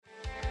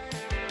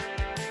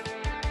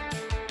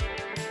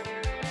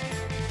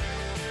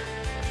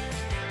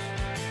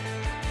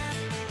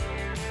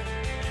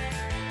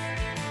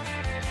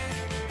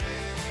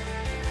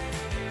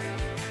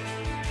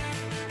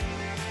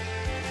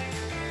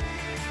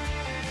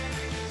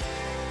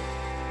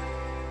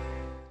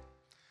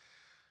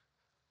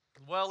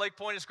Well, Lake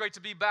Point, it's great to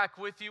be back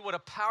with you. What a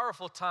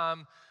powerful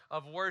time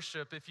of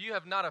worship. If you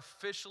have not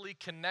officially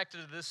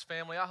connected to this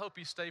family, I hope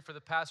you stay for the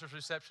pastor's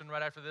reception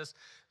right after this.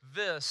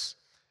 This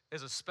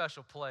is a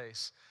special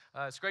place.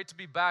 It's great to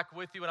be back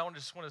with you, and I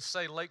just want to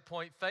say, Lake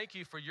Point, thank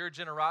you for your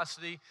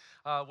generosity,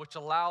 which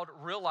allowed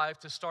Real Life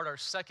to start our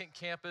second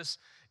campus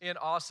in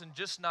Austin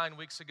just 9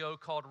 weeks ago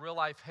called Real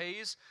Life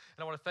Hays,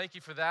 and I want to thank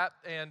you for that.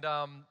 And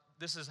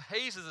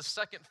Hays is the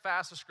second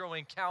fastest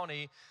growing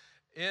county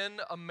in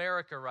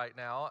America right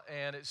now,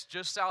 and it's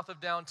just south of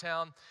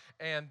downtown,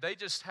 and they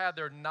just had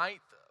their 9th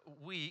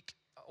week.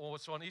 Well,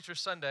 it's on Easter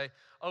Sunday.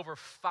 Over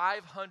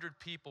 500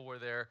 people were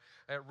there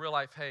at Real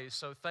Life Hays.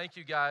 So thank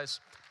you guys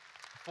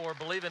for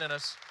believing in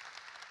us,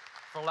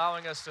 for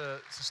allowing us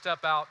to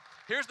step out.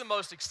 Here's the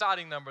most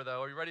exciting number,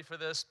 though. Are you ready for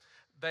this?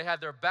 They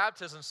had their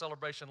baptism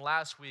celebration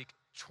last week.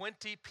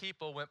 20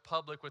 people went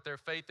public with their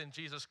faith in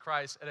Jesus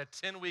Christ at a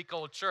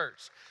 10-week-old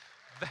church.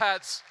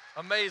 That's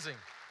amazing.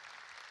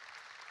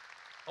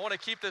 I want to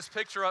keep this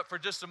picture up for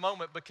just a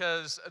moment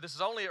because this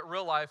is only at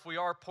Real Life. We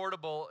are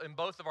portable in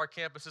both of our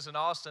campuses in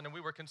Austin, and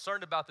we were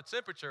concerned about the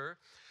temperature,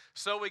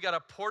 so we got a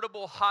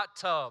portable hot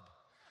tub.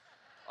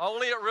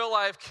 Only at Real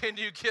Life can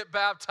you get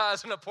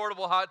baptized in a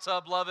portable hot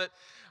tub. Love it.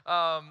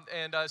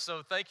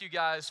 So thank you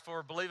guys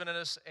for believing in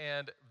us,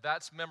 and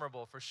that's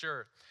memorable for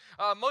sure.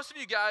 Most of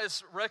you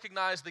guys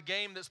recognize the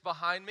game that's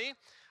behind me.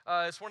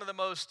 It's one of the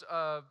most,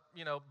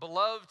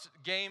 beloved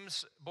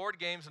games, board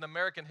games in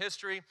American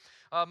history,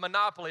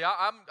 Monopoly.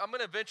 I'm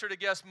going to venture to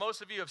guess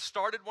most of you have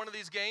started one of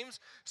these games.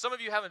 Some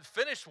of you haven't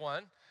finished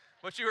one,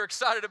 but you were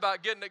excited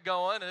about getting it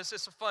going, and it's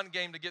just a fun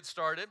game to get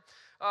started.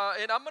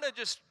 And I'm going to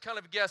just kind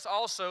of guess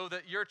also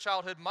that your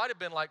childhood might have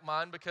been like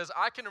mine, because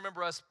I can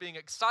remember us being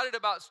excited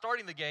about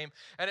starting the game,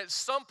 and at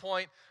some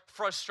point,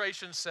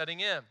 frustration setting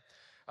in.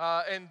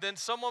 And then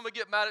someone would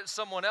get mad at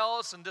someone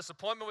else, and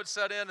disappointment would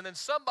set in, and then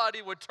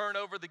somebody would turn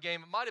over the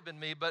game. It might have been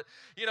me, but,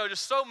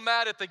 just so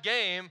mad at the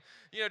game,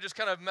 just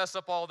kind of mess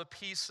up all the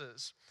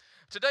pieces.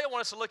 Today, I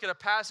want us to look at a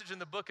passage in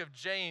the book of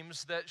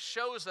James that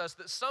shows us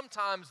that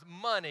sometimes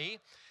money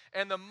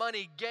and the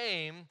money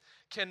game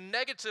can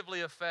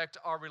negatively affect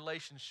our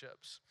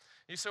relationships.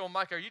 You say, well,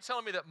 Mike, are you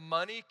telling me that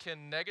money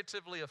can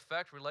negatively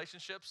affect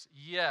relationships?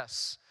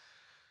 Yes.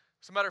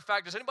 As a matter of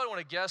fact, does anybody want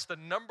to guess the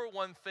number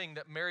one thing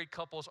that married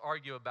couples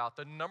argue about?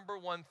 The number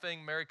one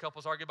thing married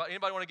couples argue about?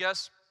 Anybody want to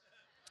guess?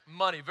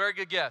 Money. Very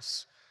good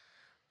guess.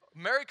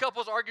 Married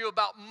couples argue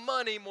about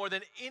money more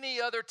than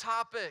any other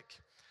topic.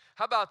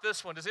 How about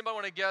this one? Does anybody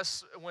want to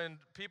guess, when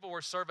people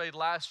were surveyed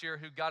last year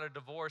who got a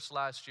divorce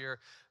last year,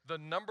 the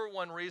number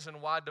one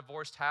reason why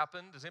divorce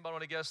happened? Does anybody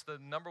want to guess the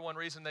number one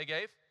reason they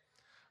gave?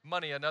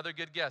 Money. Another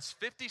good guess.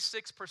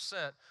 56%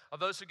 of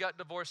those who got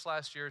divorced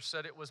last year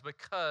said it was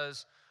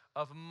because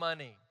of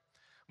money.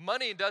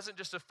 Money doesn't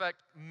just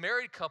affect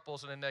married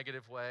couples in a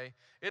negative way,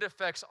 it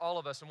affects all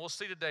of us. And we'll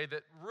see today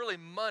that really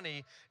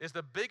money is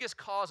the biggest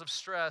cause of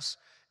stress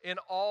in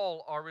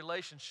all our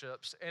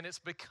relationships. And it's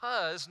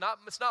because,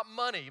 it's not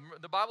money.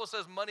 The Bible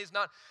says money is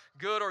not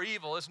good or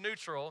evil, it's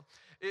neutral.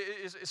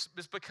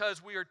 It's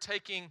because we are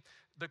taking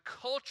the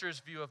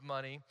culture's view of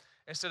money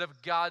instead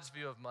of God's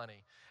view of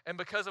money. And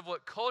because of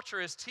what culture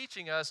is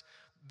teaching us,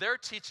 they're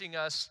teaching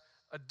us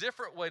a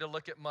different way to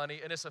look at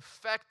money, and it's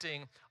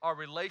affecting our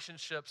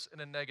relationships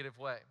in a negative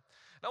way.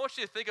 Now, I want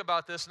you to think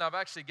about this, and I've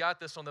actually got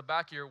this on the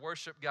back of your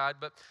worship guide,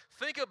 but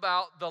think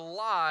about the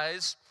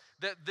lies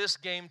that this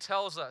game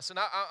tells us. And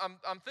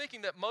I'm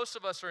thinking that most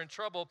of us are in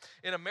trouble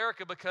in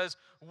America because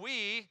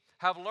we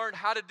have learned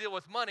how to deal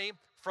with money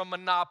from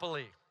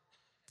Monopoly.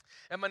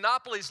 And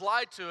Monopoly's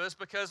lied to us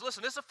because,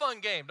 listen, it's a fun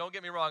game. Don't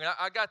get me wrong.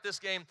 I got this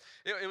game.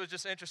 It was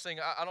just interesting.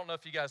 I don't know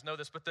if you guys know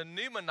this, but the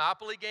new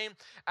Monopoly game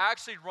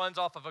actually runs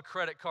off of a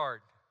credit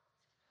card.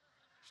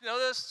 Did you know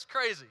this? It's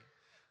crazy.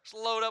 Just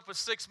load up with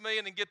 $6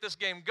 million and get this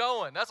game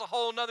going. That's a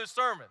whole nother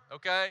sermon,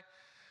 okay?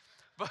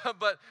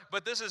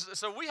 But this is,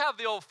 so we have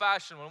the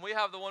old-fashioned one. We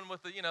have the one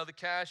with the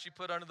cash you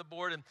put under the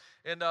board.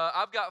 And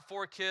I've got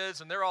 4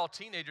 kids, and they're all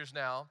teenagers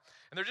now.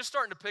 And they're just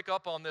starting to pick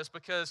up on this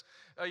because,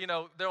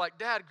 they're like,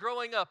 Dad,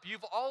 growing up,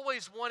 you've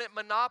always wanted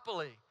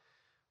Monopoly.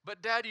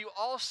 But, Dad, you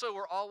also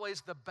were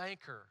always the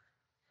banker.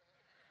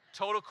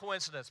 Total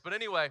coincidence. But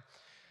anyway,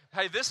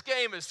 hey, this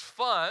game is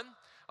fun.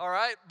 All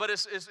right, but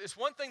it's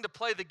one thing to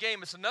play the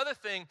game. It's another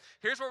thing.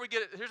 Here's where we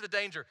get it. Here's the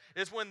danger.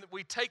 Is when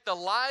we take the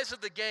lies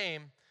of the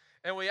game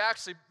and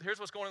here's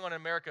what's going on in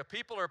America.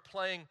 People are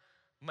playing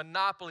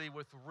Monopoly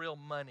with real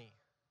money,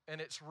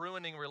 and it's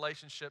ruining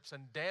relationships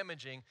and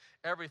damaging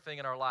everything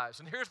in our lives.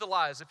 And here's the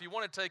lies. If you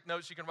want to take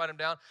notes, you can write them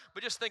down,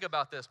 but just think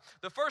about this.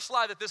 The first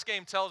lie that this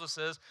game tells us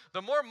is,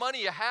 the more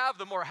money you have,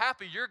 the more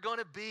happy you're going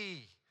to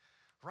be,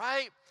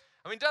 right?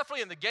 I mean,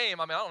 definitely in the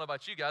game. I don't know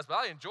about you guys, but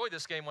I enjoy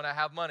this game when I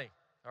have money,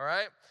 all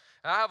right?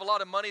 And I have a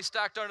lot of money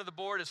stacked under the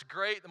board. It's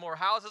great. The more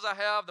houses I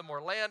have, the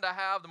more land I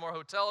have, the more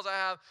hotels I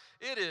have.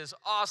 It is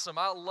awesome.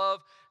 I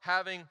love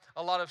having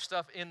a lot of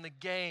stuff in the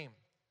game.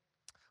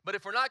 But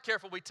if we're not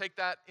careful, we take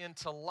that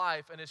into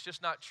life, and it's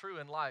just not true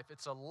in life.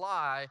 It's a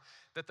lie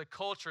that the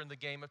culture and the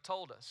game have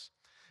told us.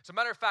 As a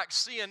matter of fact,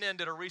 CNN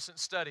did a recent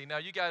study. Now,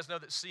 you guys know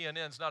that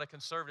CNN is not a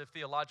conservative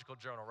theological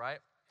journal, right?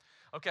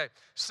 Okay,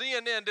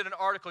 CNN did an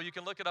article. You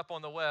can look it up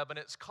on the web, and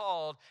it's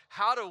called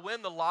How to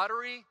Win the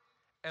Lottery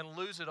and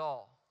Lose It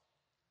All.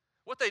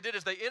 What they did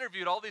is they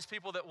interviewed all these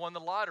people that won the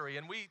lottery,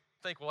 and we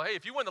think, well, hey,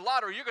 if you win the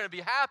lottery, you're going to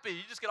be happy.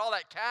 You just get all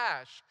that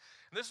cash.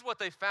 And this is what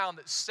they found,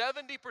 that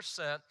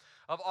 70%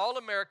 of all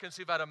Americans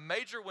who've had a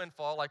major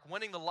windfall, like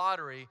winning the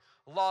lottery,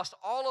 lost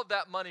all of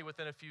that money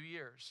within a few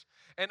years.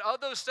 And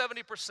of those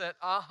 70%,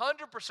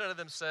 100% of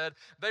them said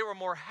they were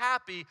more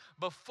happy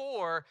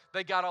before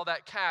they got all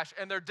that cash.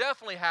 And they're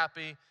definitely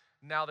happy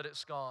now that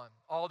it's gone.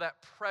 All that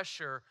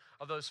pressure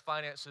of those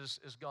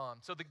finances is gone.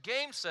 So the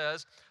game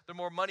says the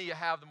more money you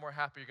have, the more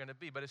happy you're going to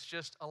be. But it's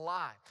just a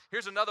lie.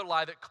 Here's another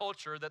lie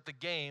that the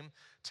game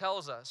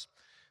tells us.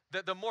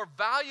 That the more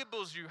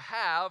valuables you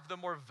have, the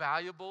more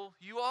valuable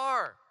you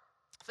are.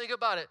 Think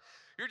about it.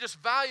 You're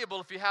just valuable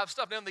if you have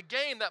stuff. Now, in the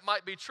game, that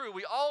might be true.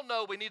 We all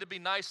know we need to be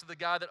nice to the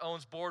guy that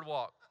owns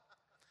Boardwalk.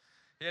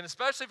 And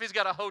especially if he's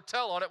got a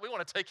hotel on it, we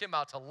want to take him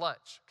out to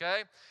lunch,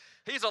 okay?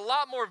 He's a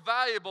lot more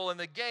valuable in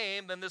the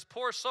game than this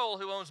poor soul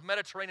who owns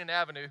Mediterranean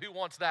Avenue. Who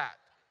wants that?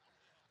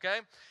 Okay?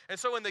 And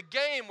so in the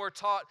game, we're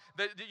taught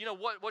that, you know,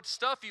 what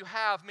stuff you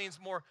have means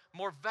more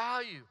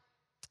value.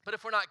 But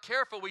if we're not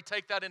careful, we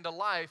take that into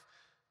life,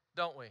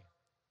 don't we?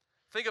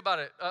 Think about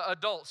it.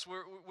 Adults, we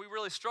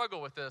really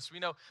struggle with this. You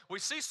know, we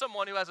see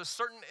someone who has a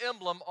certain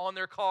emblem on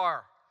their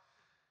car.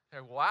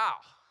 And wow,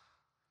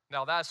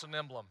 now that's an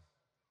emblem.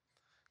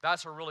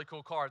 That's a really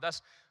cool car.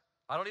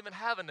 I don't even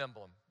have an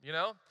emblem, you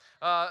know?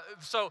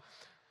 So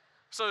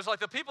it's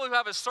like the people who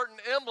have a certain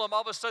emblem,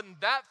 all of a sudden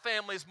that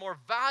family is more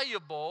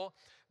valuable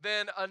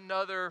than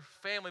another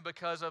family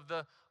because of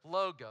the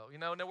logo. You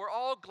know, now we're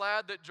all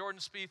glad that Jordan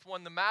Spieth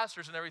won the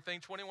Masters and everything,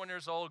 21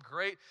 years old,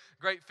 great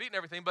feet and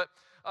everything, but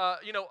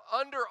you know,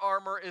 Under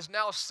Armour is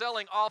now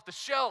selling off the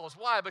shelves.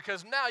 Why?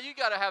 Because now you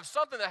got to have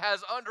something that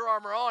has Under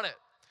Armour on it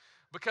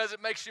because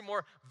it makes you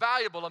more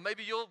valuable, and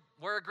maybe you'll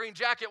wear a green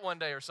jacket one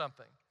day or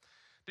something.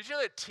 Did you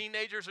know that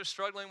teenagers are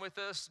struggling with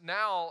this?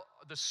 Now,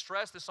 the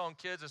stress that's on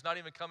kids is not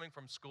even coming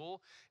from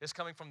school. It's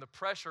coming from the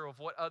pressure of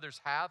what others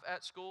have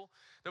at school.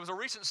 There was a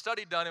recent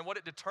study done, and what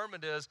it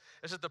determined is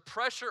that the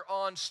pressure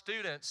on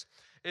students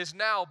is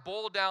now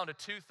boiled down to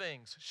two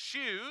things: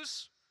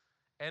 shoes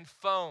and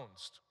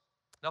phones.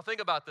 Now,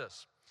 think about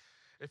this.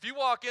 If you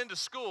walk into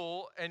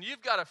school and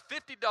you've got a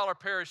 $50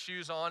 pair of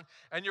shoes on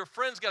and your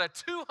friend's got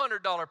a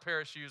 $200 pair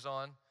of shoes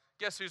on,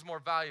 guess who's more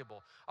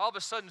valuable? All of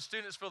a sudden,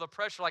 students feel the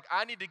pressure like,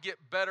 I need to get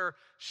better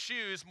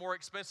shoes, more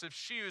expensive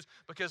shoes,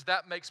 because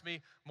that makes me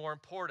more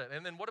important.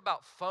 And then what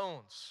about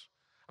phones?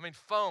 I mean,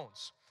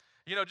 phones.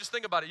 You know, just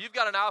think about it. You've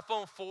got an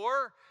iPhone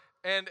 4,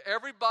 and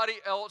everybody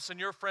else in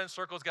your friend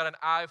circle has got an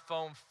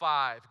iPhone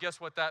 5. Guess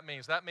what that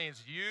means? That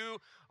means you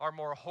are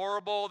more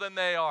horrible than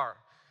they are,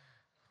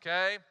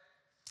 okay?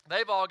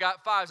 They've all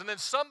got 5s. And then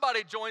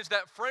somebody joins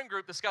that friend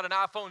group that's got an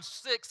iPhone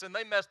 6, and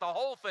they mess the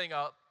whole thing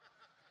up.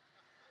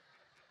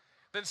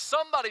 Then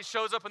somebody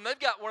shows up and they've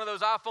got one of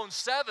those iPhone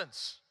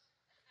 7s.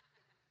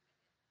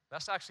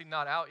 That's actually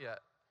not out yet.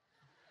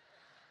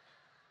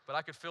 But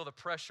I could feel the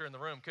pressure in the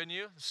room, couldn't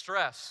you? The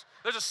stress.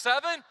 There's a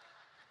 7? I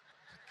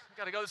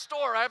got to go to the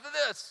store after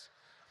this.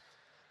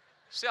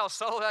 See how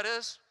subtle that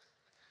is?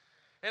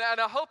 And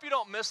I hope you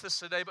don't miss this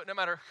today, but no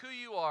matter who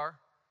you are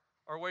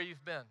or where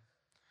you've been,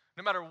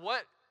 no matter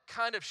what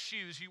kind of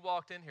shoes you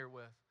walked in here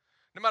with,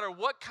 no matter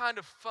what kind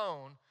of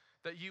phone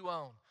that you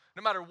own,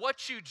 no matter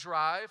what you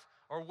drive,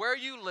 or where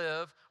you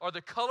live, or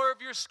the color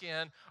of your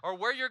skin, or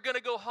where you're going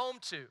to go home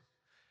to,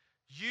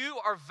 you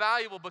are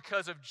valuable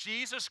because of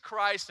Jesus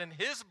Christ and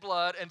His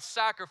blood and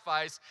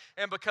sacrifice,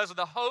 and because of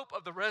the hope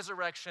of the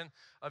resurrection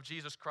of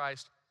Jesus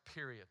Christ,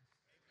 period.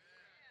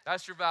 Amen.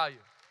 That's your value.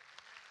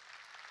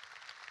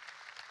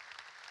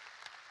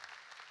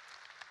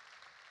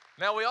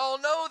 Now, we all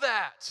know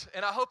that,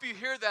 and I hope you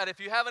hear that. If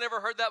you haven't ever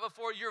heard that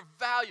before,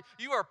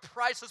 you are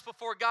priceless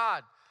before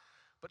God.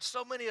 But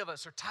so many of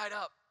us are tied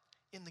up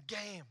in the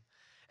game.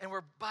 And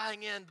we're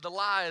buying into the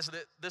lies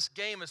that this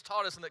game has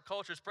taught us and that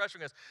culture is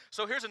pressuring us.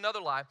 So here's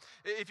another lie.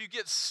 If you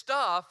get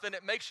stuff, then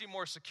it makes you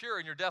more secure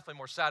and you're definitely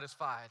more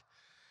satisfied.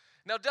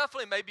 Now,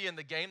 definitely maybe in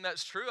the game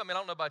that's true. I mean, I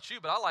don't know about you,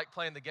 but I like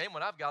playing the game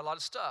when I've got a lot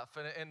of stuff.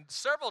 And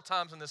several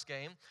times in this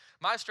game,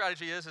 my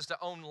strategy is to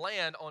own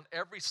land on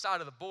every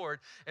side of the board.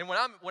 And when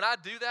I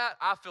do that,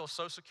 I feel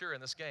so secure in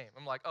this game.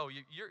 I'm like, oh,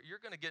 you're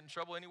going to get in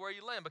trouble anywhere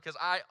you land because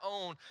I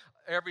own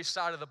every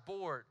side of the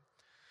board.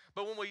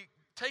 But when we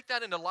take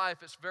that into life,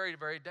 it's very,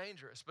 very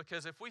dangerous,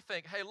 because if we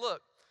think, hey, look,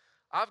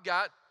 I've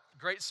got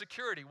great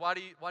security. Why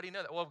do you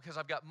know that? Well, because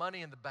I've got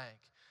money in the bank.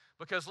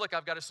 Because, look,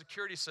 I've got a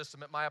security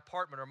system at my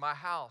apartment or my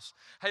house.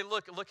 Hey,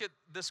 look at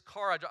this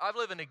car I drive. I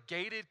live in a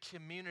gated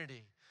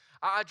community.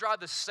 I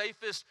drive the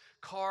safest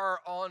car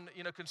on,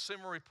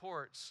 Consumer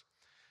Reports.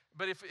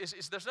 But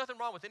there's nothing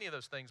wrong with any of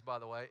those things, by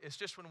the way. It's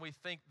just when we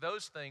think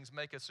those things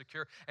make us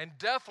secure, and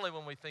definitely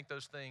when we think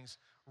those things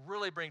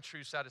really bring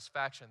true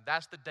satisfaction.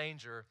 That's the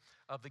danger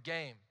of the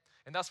game.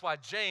 And that's why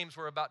James,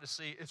 we're about to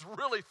see, is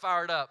really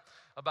fired up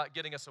about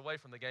getting us away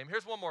from the game.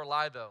 Here's one more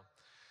lie, though.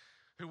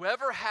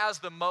 Whoever has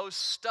the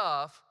most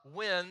stuff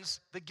wins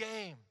the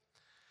game.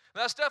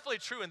 Now, that's definitely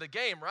true in the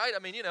game, right? I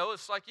mean,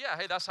 it's like, yeah,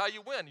 hey, that's how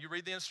you win. You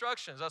read the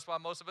instructions. That's why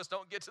most of us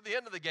don't get to the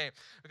end of the game,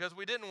 because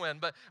we didn't win.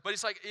 But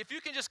it's like, if you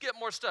can just get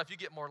more stuff, you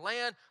get more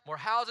land, more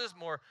houses,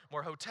 more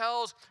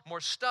hotels, more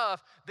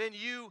stuff, then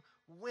you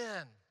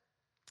win.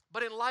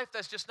 But in life,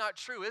 that's just not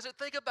true, is it?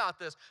 Think about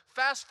this.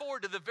 Fast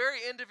forward to the very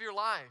end of your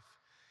life.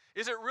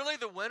 Is it really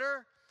the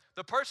winner,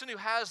 the person who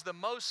has the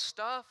most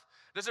stuff?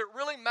 Does it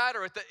really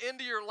matter at the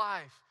end of your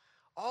life?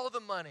 All the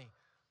money,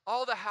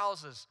 all the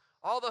houses,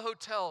 all the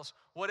hotels,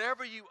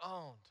 whatever you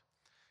owned.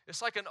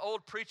 It's like an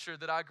old preacher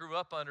that I grew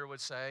up under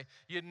would say,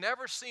 you'd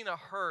never seen a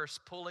hearse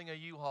pulling a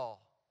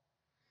U-Haul.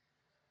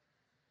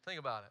 Think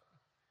about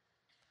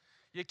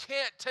it. You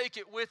can't take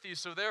it with you,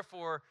 so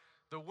therefore,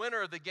 the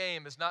winner of the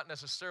game is not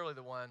necessarily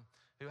the one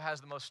who has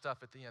the most stuff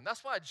at the end.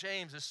 That's why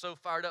James is so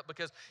fired up,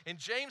 because in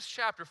James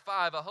chapter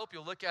 5, I hope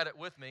you'll look at it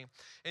with me.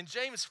 In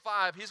James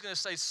 5, he's going to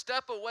say,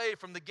 step away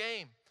from the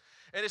game.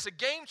 And it's a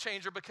game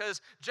changer,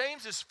 because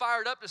James is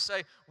fired up to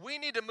say, we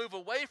need to move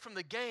away from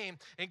the game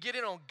and get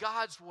in on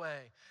God's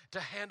way to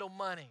handle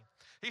money.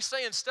 He's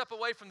saying step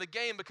away from the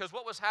game because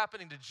what was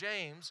happening to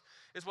James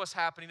is what's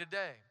happening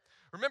today.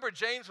 Remember,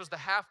 James was the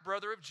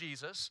half-brother of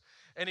Jesus,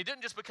 and he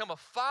didn't just become a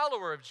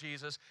follower of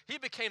Jesus, he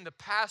became the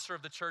pastor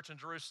of the church in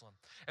Jerusalem.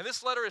 And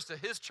this letter is to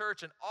his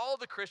church and all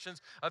the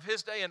Christians of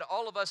his day and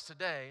all of us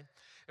today.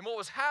 And what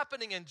was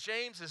happening in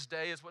James's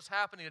day is what's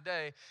happening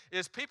today,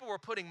 is people were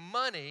putting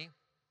money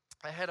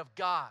ahead of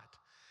God.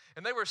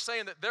 And they were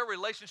saying that their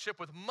relationship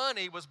with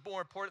money was more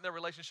important than their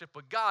relationship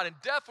with God, and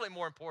definitely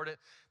more important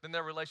than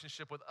their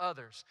relationship with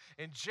others.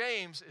 And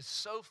James is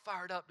so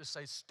fired up to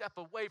say, step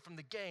away from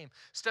the game,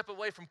 step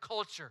away from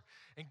culture,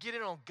 and get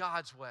in on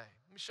God's way.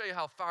 Let me show you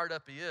how fired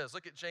up he is.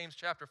 Look at James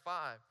chapter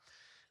 5.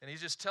 And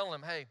he's just telling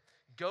them, hey,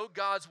 go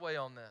God's way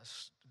on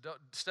this. Don't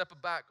step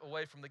back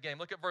away from the game.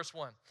 Look at verse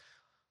 1.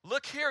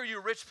 Look here,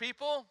 you rich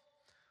people.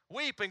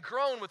 Weep and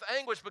groan with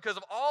anguish because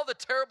of all the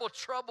terrible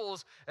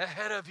troubles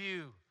ahead of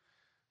you.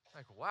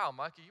 Like, wow,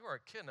 Mikey, you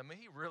aren't kidding. I mean,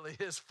 he really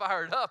is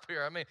fired up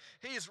here. I mean,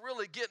 he's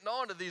really getting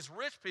on to these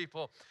rich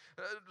people.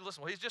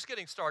 Listen, well, he's just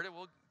getting started.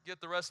 We'll get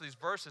the rest of these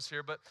verses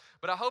here, but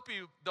I hope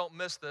you don't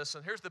miss this.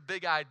 And here's the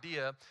big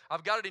idea.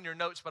 I've got it in your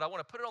notes, but I want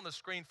to put it on the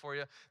screen for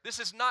you. This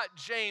is not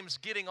James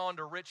getting on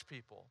to rich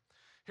people.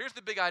 Here's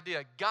the big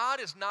idea.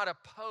 God is not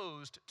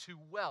opposed to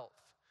wealth.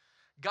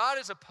 God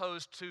is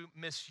opposed to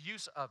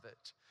misuse of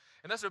it.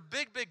 And that's a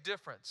big, big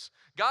difference.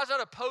 God's not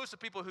opposed to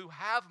people who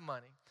have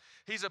money.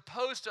 He's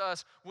opposed to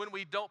us when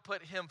we don't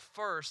put him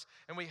first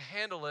and we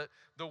handle it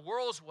the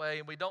world's way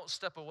and we don't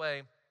step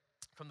away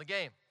from the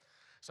game.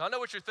 So I know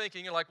what you're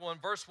thinking. You're like, well, in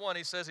verse 1,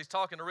 he says he's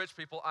talking to rich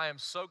people. I am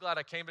so glad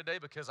I came today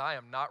because I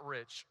am not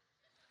rich.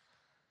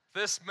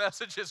 This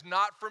message is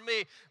not for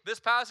me. This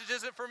passage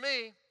isn't for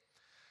me.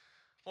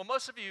 Well,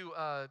 most of you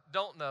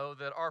don't know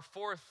that our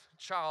fourth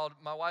child,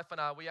 my wife and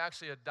I, we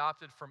actually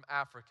adopted from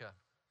Africa.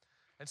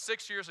 And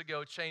 6 years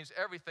ago, changed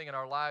everything in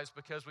our lives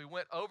because we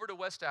went over to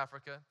West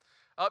Africa,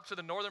 up to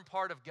the northern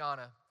part of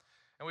Ghana,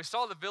 and we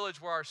saw the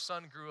village where our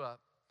son grew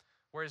up,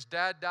 where his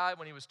dad died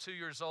when he was 2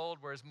 years old,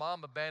 where his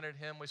mom abandoned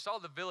him. We saw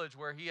the village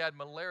where he had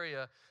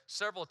malaria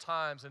several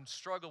times and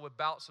struggled with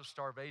bouts of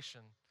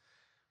starvation.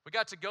 We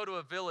got to go to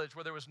a village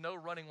where there was no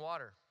running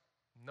water,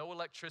 no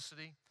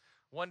electricity,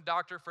 one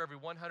doctor for every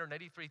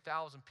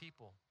 183,000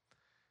 people.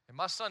 And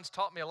my son's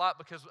taught me a lot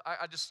because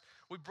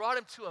we brought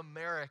him to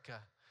America.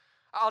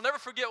 I'll never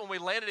forget when we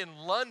landed in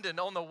London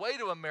on the way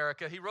to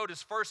America. He rode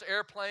his first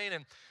airplane,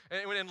 and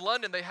in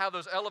London they have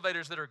those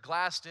elevators that are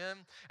glassed in.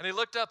 And he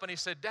looked up and he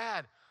said,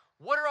 Dad,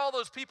 what are all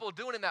those people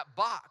doing in that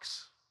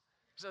box?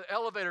 He said,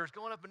 elevators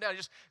going up and down.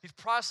 He's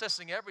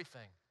processing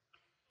everything.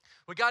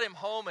 We got him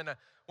home and I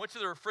went to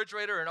the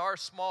refrigerator in our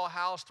small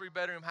house,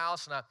 3-bedroom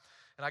house, and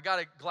I got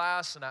a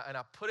glass and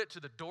I put it to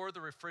the door of the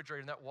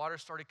refrigerator, and that water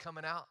started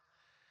coming out.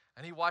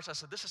 And he watched. I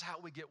said, this is how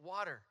we get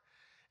water.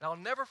 And I'll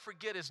never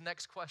forget his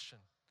next question.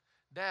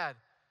 Dad,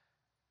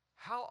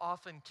 how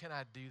often can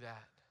I do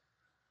that?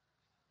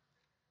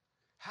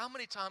 How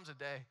many times a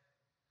day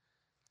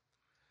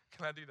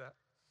can I do that?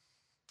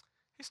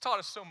 He's taught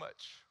us so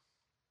much.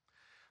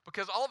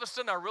 Because all of a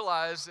sudden I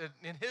realized that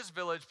in his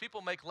village,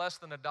 people make less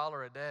than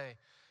 $1 a day.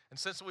 And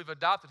since we've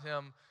adopted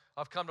him,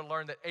 I've come to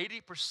learn that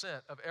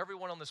 80% of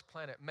everyone on this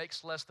planet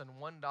makes less than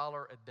 $1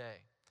 a day.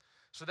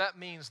 So that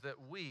means that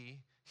we,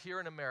 here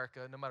in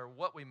America, no matter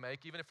what we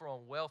make, even if we're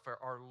on welfare,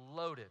 are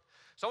loaded.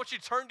 So I want you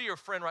to turn to your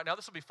friend right now.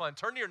 This will be fun.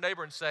 Turn to your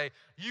neighbor and say,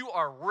 you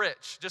are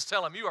rich. Just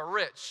tell him, you are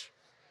rich.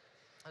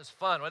 That's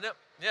fun, wasn't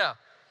it? Yeah.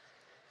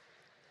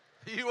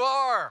 You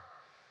are.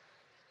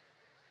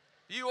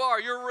 You are.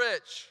 You're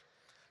rich.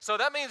 So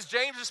that means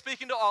James is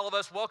speaking to all of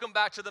us. Welcome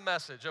back to the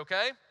message,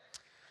 okay?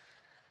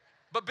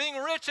 But being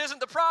rich isn't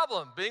the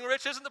problem. Being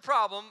rich isn't the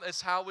problem.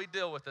 It's how we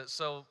deal with it.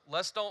 So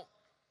let's don't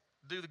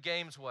do the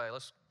game's way.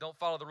 Don't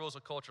follow the rules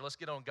of culture. Let's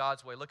get on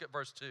God's way. Look at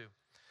verse 2.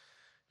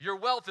 Your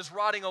wealth is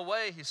rotting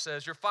away, he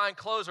says. Your fine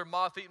clothes are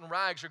moth-eaten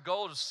rags. Your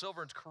gold is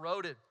silver and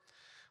corroded.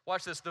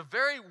 Watch this. The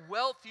very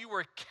wealth you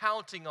were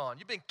counting on.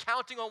 You've been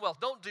counting on wealth.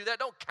 Don't do that.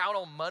 Don't count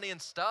on money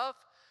and stuff.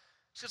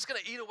 It's just going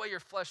to eat away your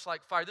flesh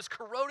like fire. This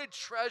corroded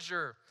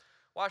treasure,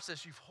 watch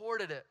this, you've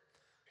hoarded it.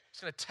 It's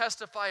going to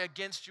testify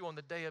against you on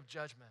the day of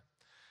judgment.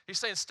 He's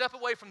saying step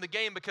away from the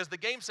game because the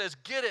game says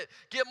get it,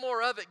 get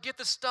more of it, get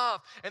the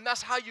stuff, and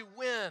that's how you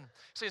win.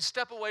 He's saying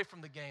step away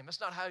from the game.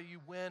 That's not how you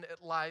win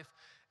at life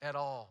at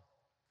all.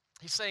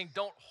 He's saying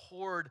don't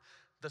hoard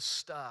the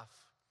stuff.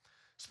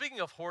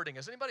 Speaking of hoarding,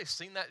 has anybody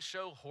seen that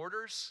show,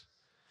 Hoarders?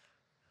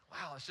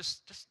 Wow, it's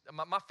just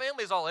my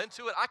family's all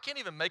into it. I can't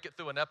even make it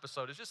through an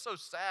episode. It's just so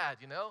sad,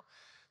 you know?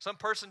 Some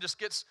person just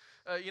gets,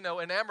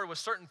 enamored with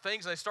certain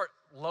things, and they start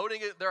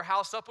loading their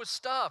house up with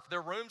stuff.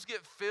 Their rooms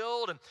get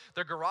filled, and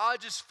their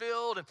garage is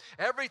filled, and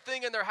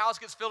everything in their house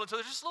gets filled. And so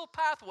there's just a little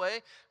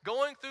pathway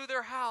going through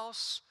their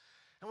house,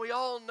 and we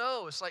all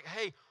know it's like,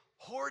 hey,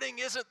 hoarding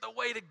isn't the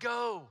way to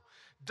go.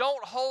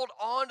 Don't hold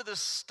on to the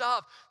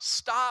stuff.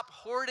 Stop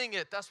hoarding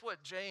it. That's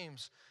what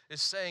James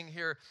is saying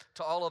here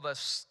to all of us.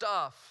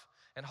 Stuff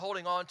and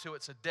holding on to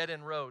it's a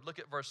dead-end road. Look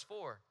at verse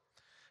 4.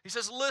 He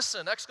says,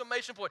 listen,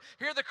 exclamation point.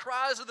 Hear the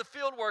cries of the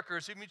field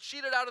workers who've been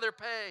cheated out of their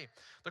pay.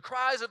 The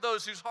cries of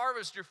those whose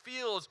harvest your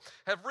fields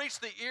have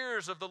reached the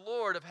ears of the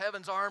Lord of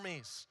heaven's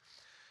armies.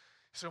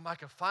 So,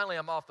 Micah, finally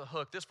I'm off the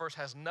hook. This verse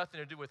has nothing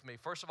to do with me.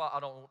 First of all, I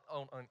don't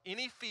own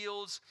any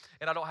fields,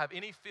 and I don't have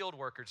any field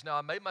workers. Now,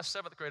 I made my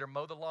 7th grader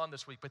mow the lawn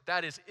this week, but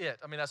that is it.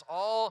 I mean, that's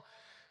all.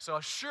 So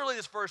surely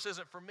this verse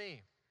isn't for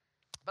me.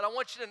 But I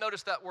want you to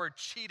notice that word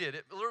cheated.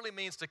 It literally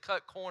means to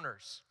cut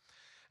corners.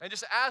 And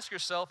just ask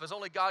yourself, as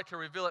only God can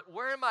reveal it,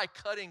 where am I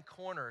cutting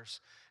corners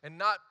and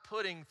not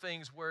putting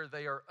things where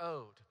they are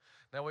owed?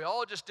 Now, we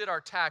all just did our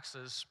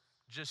taxes,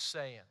 just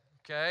saying,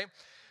 okay?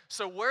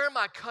 So where am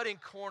I cutting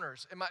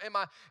corners?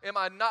 Am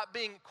I not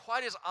being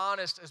quite as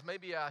honest as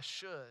maybe I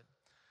should?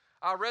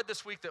 I read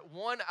this week that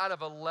 1 out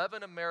of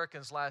 11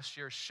 Americans last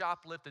year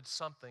shoplifted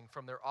something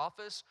from their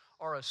office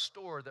or a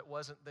store that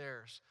wasn't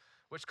theirs,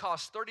 which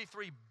cost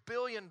 $33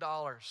 billion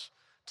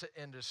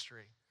to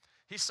industry.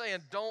 He's saying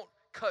don't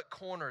cut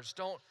corners,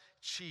 don't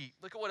cheat.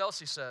 Look at what else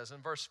he says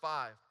in verse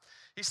 5.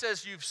 He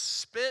says, you've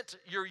spent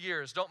your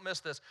years. Don't miss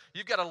this.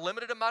 You've got a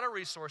limited amount of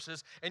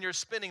resources, and you're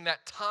spending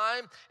that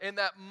time and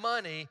that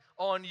money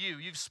on you.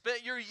 You've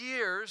spent your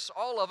years,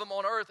 all of them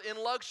on earth,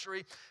 in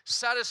luxury,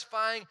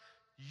 satisfying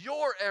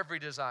your every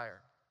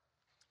desire.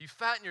 You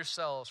fatten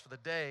yourselves for the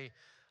day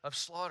of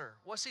slaughter.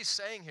 What's he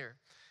saying here?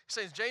 He's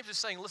saying, James is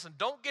saying, listen,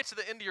 don't get to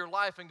the end of your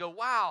life and go,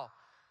 wow,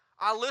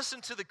 I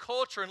listened to the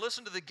culture and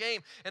listened to the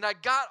game, and I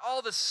got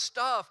all this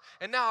stuff,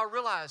 and now I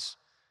realize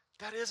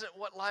that isn't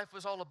what life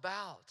was all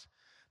about.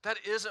 That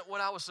isn't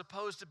what I was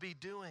supposed to be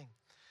doing.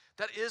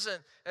 That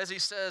isn't, as he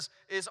says,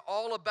 is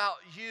all about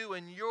you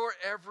and your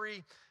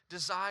every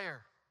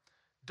desire.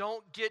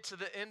 Don't get to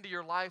the end of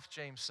your life,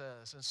 James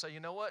says, and say, you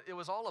know what? It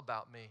was all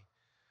about me.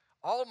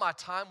 All my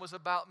time was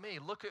about me.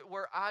 Look at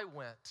where I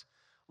went.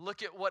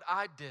 Look at what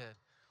I did.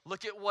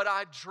 Look at what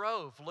I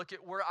drove. Look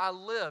at where I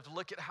lived.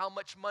 Look at how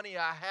much money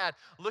I had.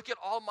 Look at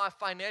all my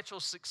financial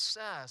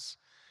success.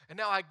 And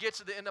now I get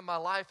to the end of my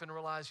life and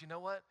realize, you know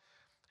what?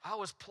 I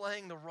was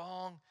playing the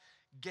wrong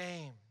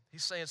game.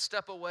 He's saying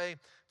step away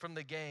from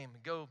the game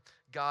and go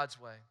God's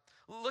way.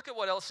 Look at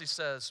what else he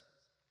says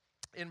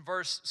in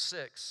verse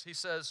 6. He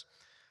says,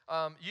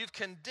 you've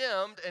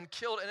condemned and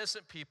killed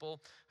innocent people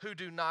who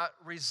do not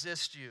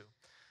resist you.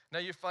 Now,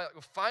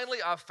 finally,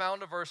 I've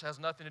found a verse that has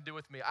nothing to do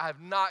with me. I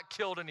have not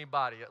killed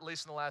anybody, at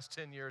least in the last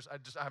 10 years.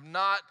 I have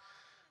not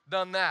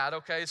done that,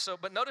 okay?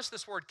 But notice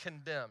this word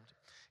condemned.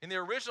 In the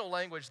original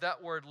language,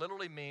 that word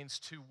literally means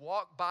to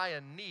walk by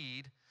a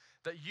need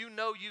that you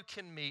know you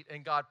can meet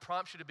and God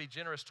prompts you to be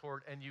generous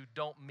toward and you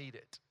don't meet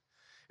it.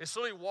 It's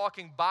literally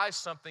walking by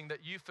something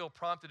that you feel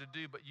prompted to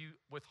do but you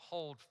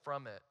withhold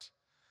from it.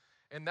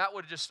 And that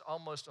would just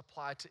almost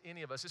apply to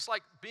any of us. It's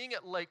like being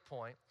at Lake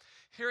Point,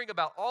 hearing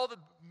about all the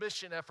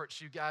mission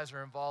efforts you guys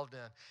are involved in,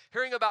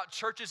 hearing about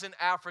churches in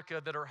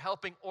Africa that are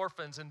helping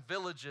orphans and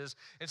villages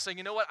and saying,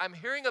 you know what, I'm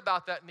hearing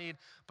about that need,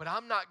 but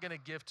I'm not going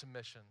to give to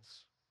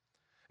missions.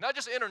 Not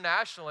just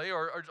internationally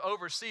or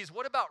overseas.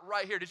 What about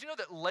right here? Did you know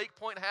that Lake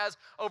Point has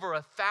over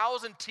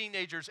 1,000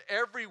 teenagers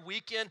every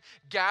weekend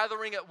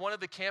gathering at one of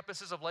the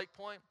campuses of Lake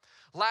Point?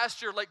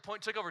 Last year, Lake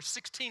Point took over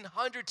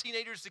 1,600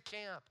 teenagers to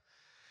camp.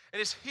 And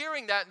it's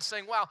hearing that and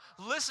saying, wow,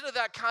 listen to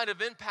that kind of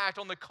impact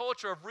on the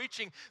culture of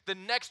reaching the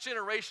next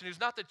generation who's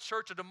not the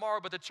church of tomorrow,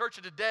 but the church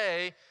of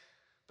today.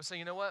 But saying,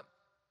 you know what?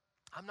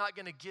 I'm not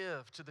going to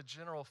give to the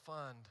general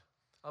fund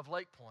of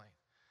Lake Point.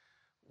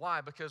 Why?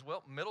 Because,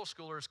 well, middle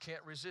schoolers can't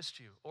resist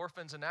you.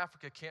 Orphans in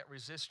Africa can't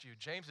resist you.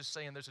 James is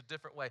saying there's a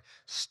different way.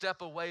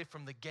 Step away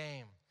from the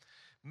game.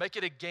 Make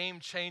it a game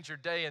changer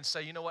day and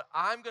say, you know what,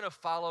 I'm going to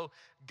follow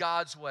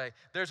God's way.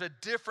 There's a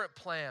different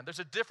plan. There's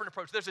a different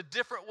approach. There's a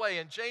different way.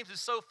 And James is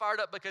so fired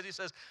up because he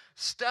says,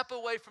 step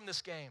away from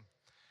this game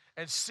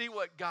and see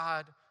what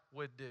God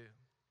would do.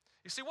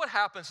 You see, what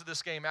happens to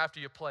this game after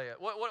you play it?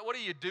 What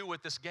do you do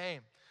with this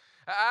game?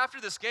 After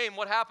this game,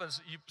 what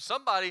happens?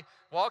 Somebody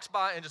walks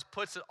by and just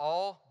puts it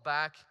all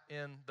back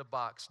in the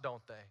box,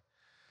 don't they?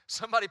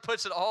 Somebody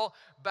puts it all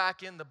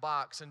back in the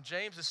box. And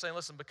James is saying,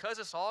 listen, because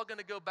it's all going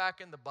to go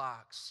back in the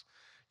box,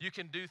 you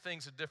can do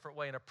things a different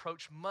way and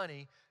approach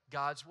money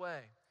God's way.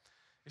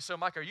 So,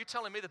 Mike, are you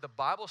telling me that the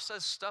Bible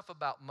says stuff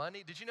about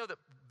money? Did you know that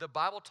the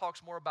Bible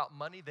talks more about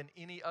money than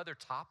any other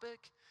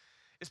topic?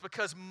 It's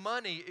because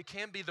money, it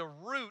can be the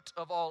root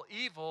of all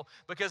evil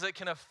because it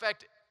can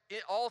affect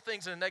all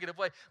things in a negative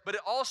way. But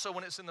it also,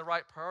 when it's in the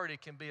right priority,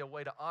 can be a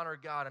way to honor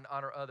God and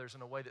honor others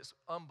in a way that's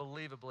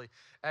unbelievably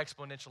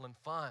exponential and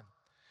fun.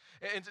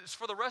 And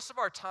for the rest of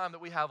our time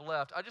that we have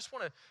left, I just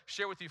want to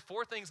share with you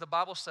 4 things the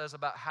Bible says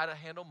about how to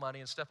handle money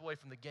and step away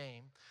from the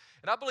game.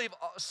 And I believe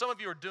some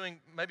of you are doing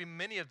maybe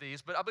many of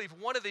these, but I believe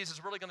one of these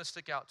is really going to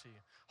stick out to you.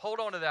 Hold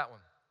on to that one.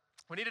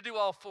 We need to do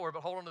all 4,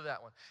 but hold on to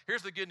that one.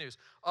 Here's the good news.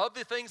 Of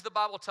the things the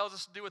Bible tells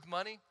us to do with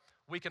money,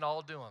 we can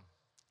all do them.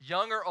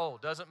 Young or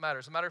old, doesn't matter.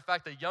 As a matter of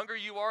fact, the younger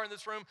you are in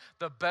this room,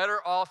 the better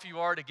off you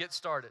are to get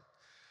started.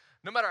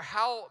 No matter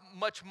how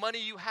much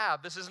money you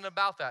have, this isn't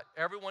about that.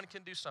 Everyone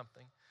can do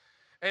something.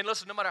 And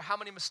listen, no matter how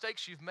many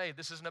mistakes you've made,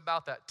 this isn't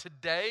about that.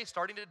 Today,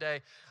 starting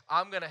today,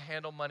 I'm going to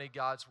handle money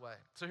God's way.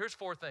 So here's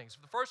 4 things.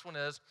 The first one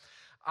is,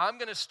 I'm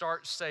going to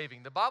start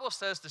saving. The Bible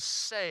says to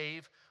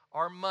save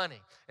our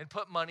money and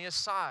put money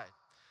aside.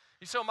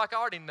 You say, well, Mike, I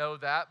already know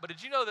that, but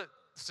did you know that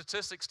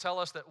statistics tell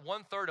us that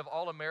 1/3 of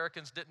all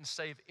Americans didn't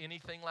save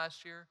anything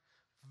last year?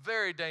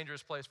 Very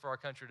dangerous place for our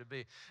country to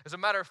be. As a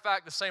matter of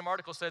fact, the same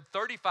article said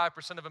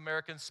 35% of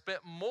Americans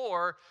spent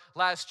more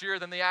last year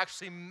than they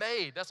actually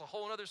made. That's a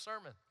whole other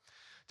sermon.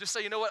 Just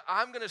say, you know what,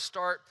 I'm going to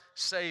start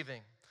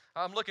saving.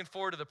 I'm looking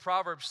forward to the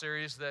Proverbs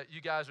series that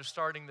you guys are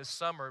starting this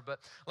summer, but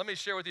let me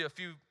share with you a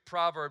few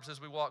Proverbs as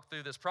we walk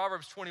through this.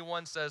 Proverbs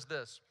 21 says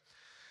this: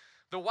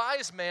 the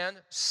wise man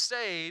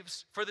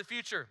saves for the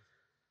future.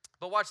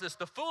 But watch this,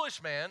 the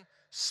foolish man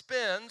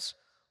spends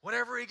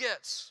whatever he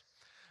gets.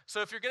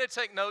 So if you're going to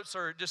take notes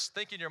or just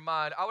think in your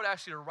mind, I would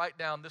ask you to write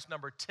down this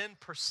number, 10%.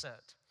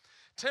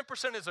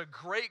 10% is a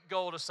great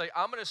goal to say,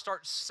 I'm going to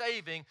start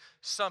saving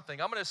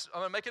something. I'm going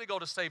to make it a goal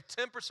to save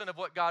 10% of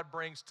what God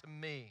brings to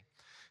me.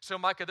 So,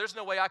 Micah, there's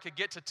no way I could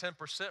get to 10%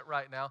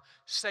 right now.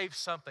 Save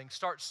something.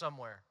 Start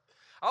somewhere.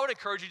 I would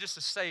encourage you just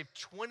to save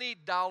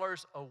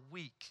 $20 a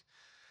week.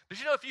 Did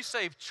you know if you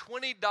save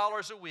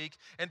 $20 a week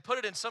and put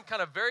it in some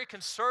kind of very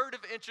conservative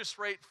interest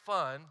rate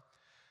fund,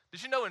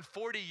 did you know in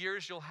 40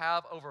 years you'll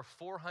have over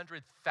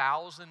 $400,000?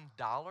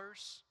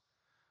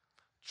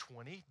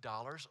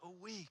 $20 a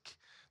week.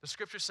 The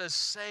scripture says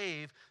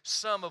save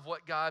some of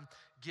what God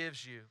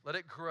gives you. Let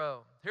it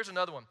grow. Here's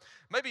another one.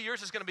 Maybe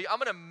yours is going to be, I'm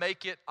going to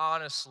make it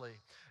honestly.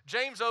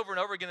 James over and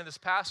over again in this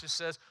passage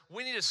says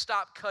we need to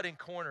stop cutting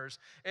corners.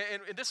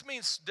 And this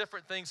means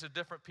different things to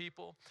different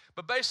people.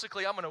 But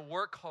basically, I'm going to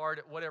work hard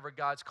at whatever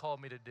God's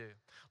called me to do.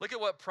 Look at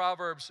what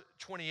Proverbs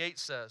 28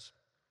 says.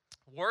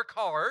 Work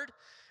hard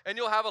and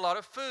you'll have a lot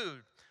of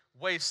food.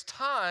 Waste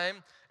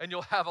time and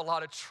you'll have a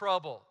lot of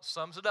trouble.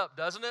 Sums it up,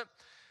 doesn't it?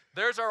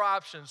 There's our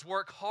options.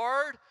 Work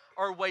hard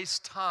or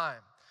waste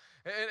time.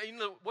 And you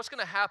know, what's going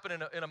to happen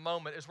in a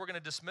moment is we're going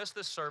to dismiss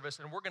this service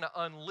and we're going to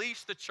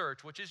unleash the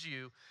church, which is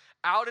you,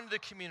 out into the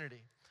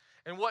community.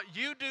 And what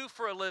you do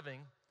for a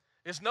living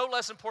is no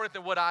less important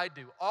than what I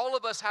do. All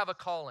of us have a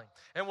calling.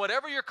 And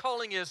whatever your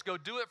calling is, go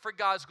do it for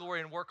God's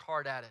glory and work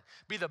hard at it.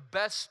 Be the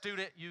best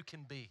student you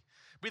can be.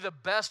 Be the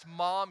best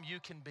mom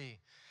you can be.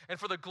 And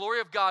for the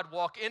glory of God,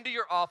 walk into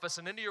your office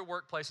and into your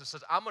workplace and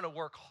says, I'm going to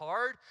work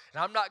hard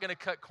and I'm not going to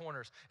cut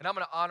corners. And I'm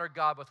going to honor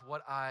God with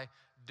what I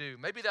do.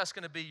 Maybe that's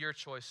going to be your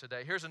choice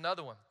today. Here's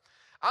another one.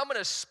 I'm going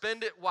to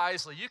spend it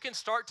wisely. You can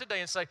start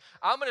today and say,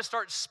 I'm going to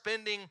start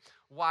spending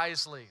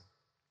wisely.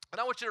 And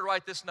I want you to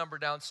write this number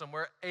down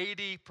somewhere,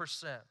 80%.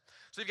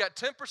 So you've got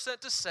 10%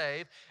 to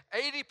save.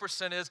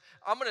 80% is,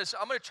 I'm going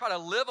to try to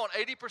live on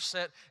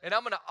 80%, and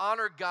I'm going to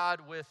honor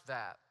God with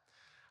that.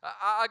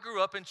 I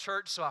grew up in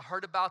church, so I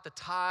heard about the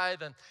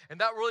tithe, and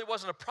that really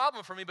wasn't a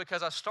problem for me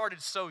because I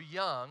started so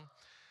young.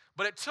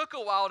 But it took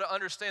a while to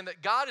understand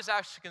that God is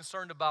actually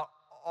concerned about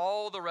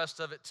all the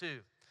rest of it too.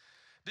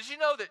 Did you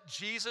know that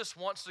Jesus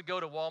wants to go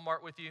to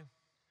Walmart with you?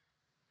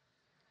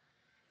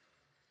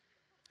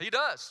 He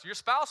does. Your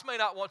spouse may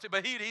not want to,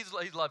 but he'd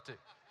love to.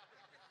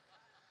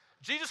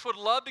 Jesus would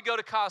love to go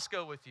to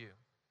Costco with you.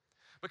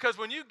 Because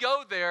when you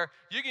go there,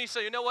 you can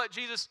say, you know what,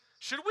 Jesus,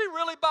 should we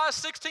really buy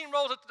 16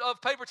 rolls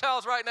of paper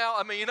towels right now?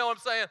 I mean, you know what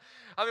I'm saying?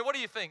 I mean, what do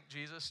you think,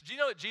 Jesus? Do you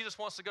know that Jesus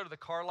wants to go to the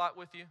car lot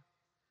with you?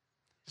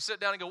 To sit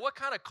down and go, what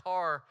kind of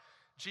car,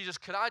 Jesus,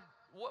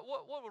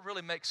 what would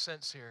really make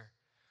sense here?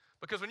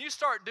 Because when you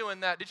start doing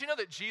that, did you know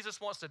that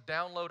Jesus wants to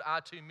download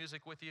iTunes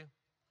Music with you?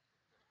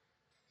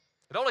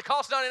 It only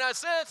costs 99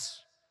 cents.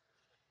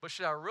 But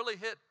should I really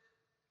hit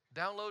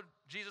download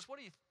Jesus?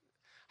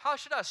 How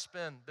should I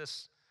spend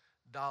this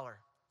dollar?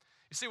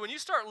 You see, when you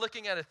start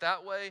looking at it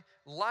that way,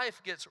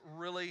 life gets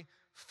really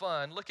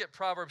fun. Look at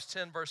Proverbs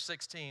 10, verse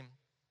 16.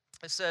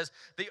 It says,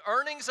 the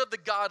earnings of the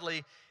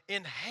godly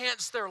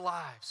enhance their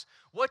lives.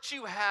 What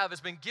you have has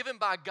been given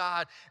by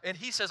God, and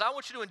he says, I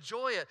want you to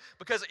enjoy it,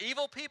 because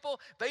evil people,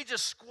 they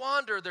just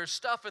squander their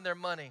stuff and their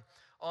money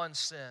on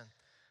sin.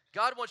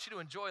 God wants you to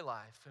enjoy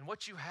life, and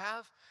what you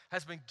have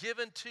has been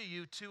given to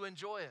you to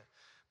enjoy it.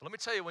 But let me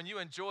tell you, when you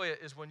enjoy it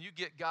is when you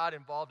get God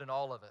involved in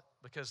all of it,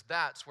 because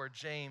that's where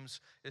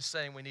James is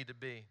saying we need to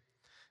be.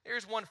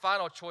 Here's one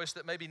final choice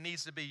that maybe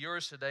needs to be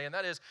yours today, and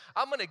that is,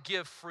 I'm going to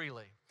give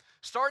freely.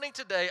 Starting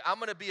today, I'm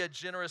going to be a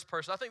generous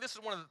person. I think this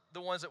is one of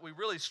the ones that we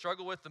really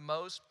struggle with the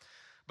most,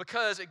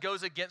 because it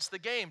goes against the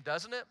game,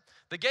 doesn't it?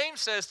 The game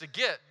says to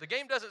get. The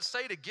game doesn't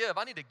say to give.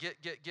 I need to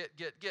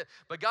get.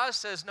 But God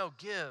says, no,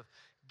 give.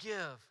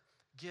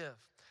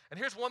 And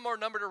here's one more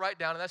number to write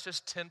down, and that's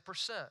just 10%.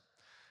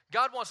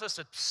 God wants us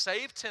to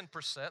save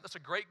 10%. That's a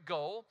great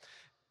goal.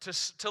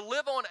 To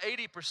live on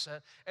 80%,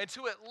 and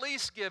to at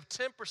least give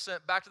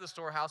 10% back to the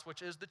storehouse,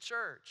 which is the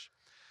church.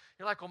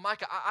 You're like, well,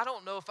 Micah, I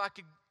don't know if I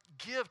could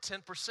give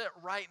 10%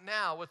 right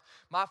now with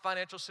my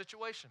financial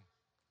situation.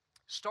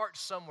 Start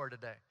somewhere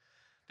today.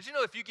 Did you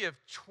know if you give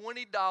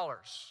 $20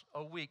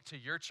 a week to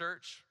your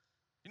church,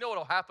 you know what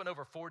will happen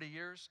over 40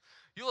 years?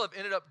 You'll have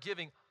ended up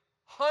giving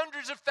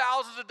hundreds of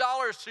thousands of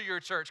dollars to your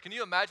church. Can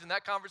you imagine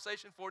that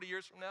conversation 40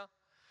 years from now?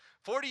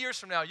 40 years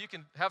from now, you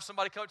can have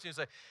somebody come to you and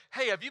say,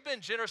 hey, have you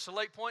been generous to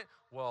Lake Point?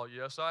 Well,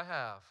 yes, I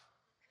have.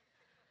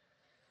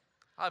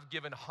 I've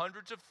given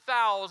hundreds of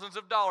thousands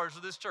of dollars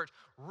to this church.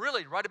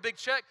 Really? Write a big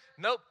check?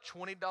 Nope,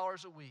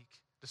 $20 a week.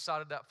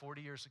 Decided that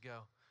 40 years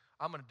ago.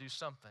 I'm going to do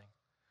something.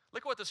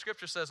 Look at what the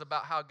scripture says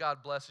about how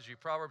God blesses you.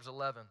 Proverbs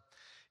 11.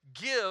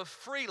 Give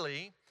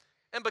freely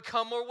and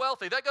become more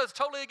wealthy. That goes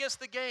totally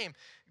against the game.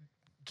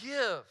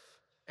 Give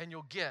and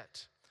you'll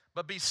get.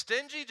 But be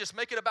stingy, just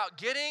make it about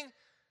getting.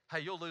 Hey,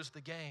 you'll lose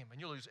the game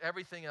and you'll lose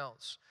everything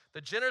else.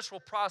 The generous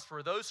will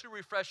prosper. Those who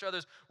refresh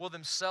others will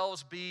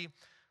themselves be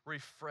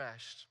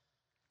refreshed.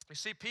 You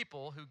see,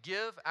 people who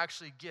give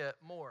actually get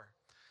more.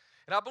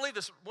 And I believe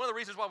this, one of the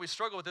reasons why we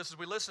struggle with this is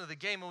we listen to the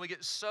game and we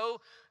get so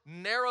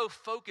narrow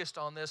focused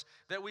on this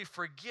that we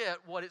forget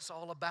what it's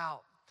all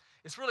about.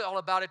 It's really all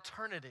about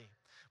eternity.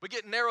 We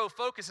get narrow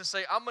focused and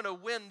say, I'm going to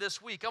win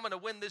this week. I'm going to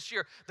win this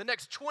year. The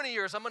next 20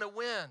 years, I'm going to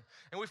win.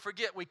 And we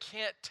forget we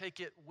can't take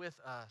it with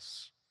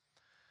us.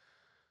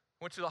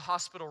 Went to the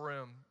hospital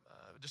room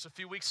just a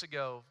few weeks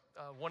ago.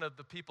 One of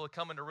the people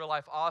coming to Real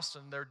Life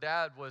Austin, their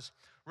dad was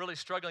really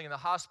struggling in the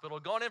hospital,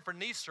 gone in for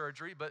knee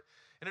surgery, but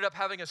ended up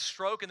having a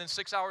stroke, and then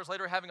 6 hours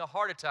later having a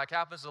heart attack.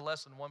 Happens to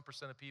less than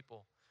 1% of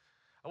people.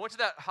 I went to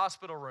that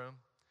hospital room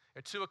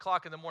at 2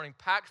 o'clock in the morning,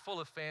 packed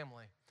full of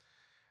family.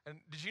 And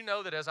did you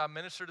know that as I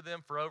ministered to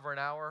them for over an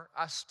hour,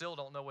 I still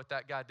don't know what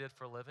that guy did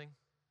for a living?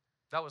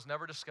 That was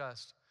never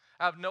discussed.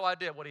 I have no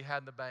idea what he had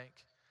in the bank.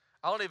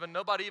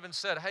 Nobody even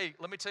said, hey,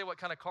 let me tell you what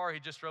kind of car he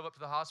just drove up to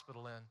the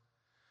hospital in.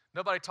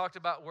 Nobody talked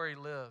about where he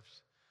lived.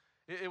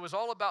 It was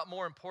all about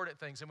more important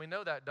things, and we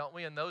know that, don't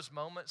we, in those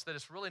moments, that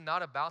it's really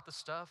not about the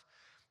stuff.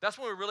 That's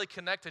when we really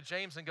connect to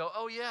James and go,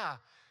 oh, yeah,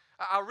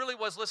 I really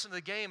was listening to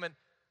the game, and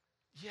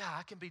yeah,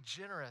 I can be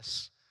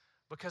generous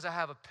because I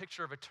have a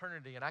picture of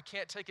eternity, and I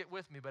can't take it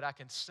with me, but I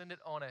can send it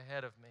on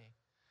ahead of me.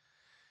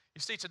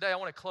 You see, today I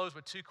want to close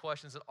with two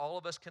questions that all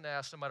of us can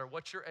ask, no matter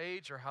what your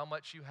age or how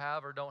much you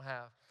have or don't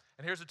have.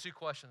 And here's the two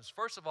questions.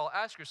 First of all,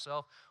 ask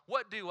yourself,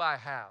 what do I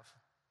have?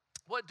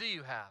 What do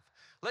you have?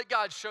 Let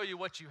God show you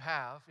what you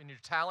have in your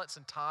talents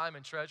and time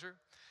and treasure.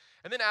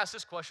 And then ask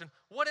this question,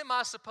 what am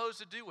I supposed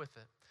to do with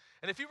it?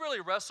 And if you really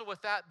wrestle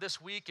with that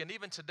this week and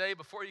even today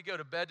before you go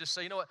to bed, just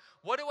say, you know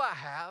what do I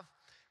have?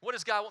 What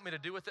does God want me to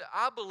do with it?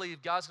 I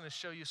believe God's going to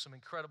show you some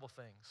incredible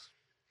things.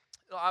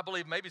 I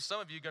believe maybe some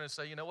of you are going to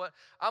say, you know what?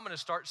 I'm going to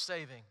start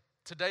saving.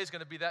 Today's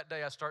going to be that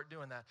day I start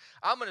doing that.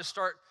 I'm going to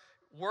start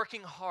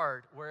working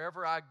hard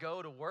wherever I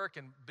go to work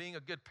and being a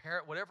good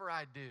parent, whatever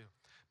I do.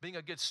 Being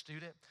a good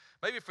student.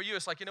 Maybe for you,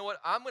 it's like, you know what?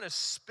 I'm going to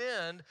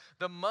spend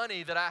the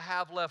money that I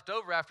have left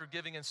over after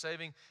giving and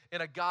saving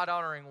in a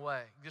God-honoring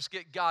way. Just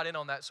get God in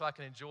on that so I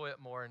can enjoy it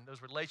more and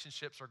those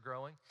relationships are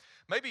growing.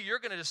 Maybe you're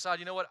going to decide,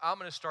 you know what? I'm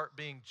going to start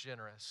being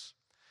generous.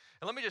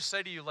 And let me just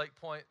say to you, Lake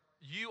Point,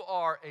 you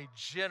are a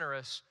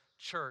generous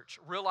church.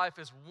 Real Life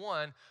is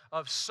one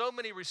of so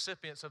many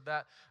recipients of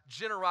that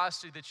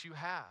generosity that you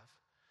have.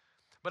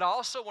 But I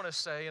also want to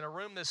say, in a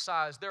room this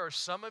size, there are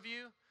some of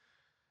you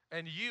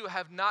and you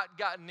have not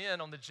gotten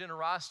in on the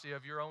generosity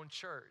of your own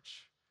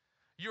church.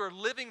 You are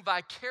living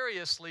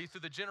vicariously through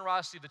the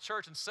generosity of the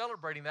church and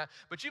celebrating that,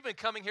 but you've been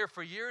coming here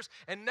for years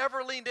and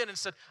never leaned in and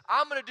said,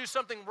 I'm going to do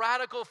something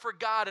radical for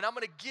God, and I'm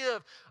going to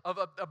give of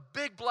a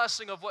big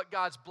blessing of what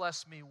God's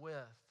blessed me with.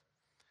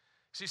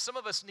 See, some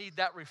of us need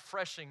that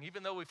refreshing,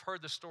 even though we've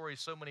heard the story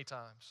so many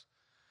times.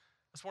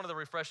 That's one of the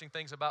refreshing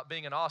things about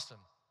being in Austin.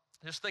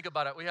 Just think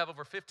about it. We have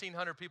over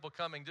 1,500 people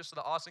coming just to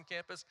the Austin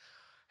campus.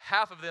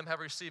 Half of them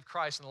have received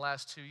Christ in the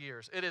last 2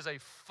 years. It is a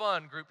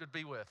fun group to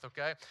be with,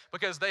 okay?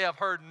 Because they have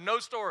heard no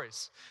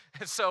stories.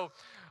 And so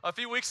a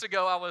few weeks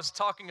ago, I was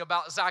talking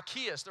about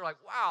Zacchaeus. They're like,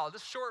 wow,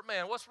 this short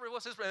man, what's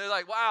his name? They're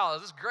like, wow,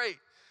 this is great.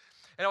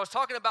 And I was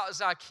talking about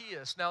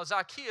Zacchaeus. Now,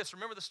 Zacchaeus,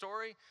 remember the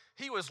story?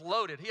 He was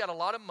loaded. He had a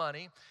lot of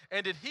money.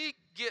 And did he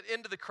get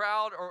into the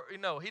crowd? Or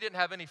no, he didn't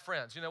have any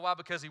friends. You know why?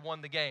 Because he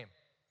won the game.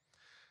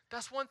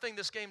 That's one thing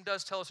this game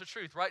does tell us the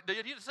truth, right?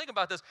 You think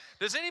about this.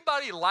 Does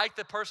anybody like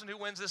the person who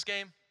wins this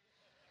game?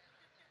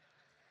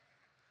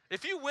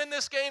 If you win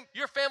this game,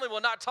 your family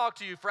will not talk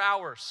to you for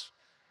hours.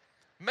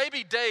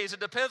 Maybe days. It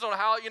depends on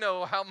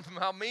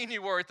how mean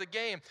you were at the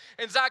game.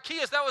 And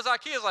Zacchaeus, that was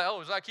Zacchaeus. Like,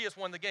 oh, Zacchaeus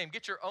won the game.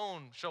 Get your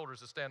own shoulders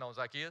to stand on,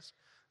 Zacchaeus.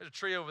 There's a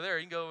tree over there.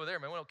 You can go over there,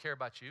 man. We don't care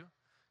about you.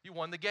 You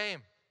won the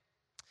game.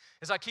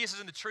 As Zacchaeus is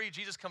in the tree,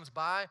 Jesus comes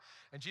by,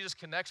 and Jesus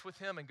connects with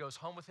him and goes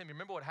home with him. You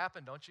remember what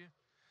happened, don't you?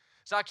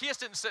 Zacchaeus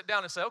didn't sit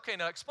down and say, okay,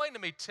 now explain to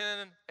me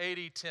 10,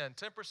 80, 10.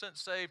 10%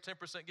 saved,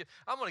 10% give.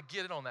 I'm going to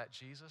get in on that,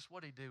 Jesus.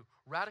 What did he do?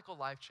 Radical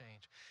life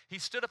change. He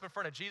stood up in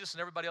front of Jesus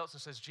and everybody else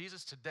and says,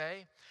 Jesus,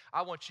 today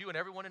I want you and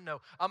everyone to know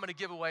I'm going to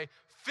give away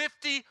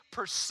 50%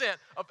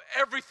 of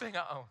everything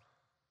I own.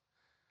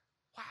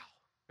 Wow.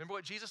 Remember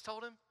what Jesus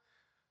told him?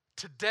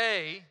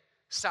 Today,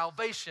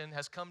 salvation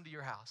has come to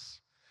your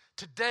house.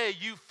 Today,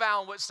 you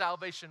found what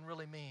salvation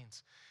really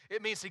means.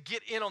 It means to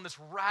get in on this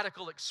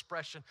radical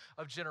expression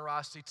of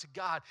generosity to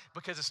God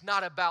because it's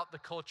not about the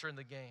culture in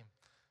the game.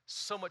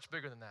 So much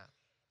bigger than that.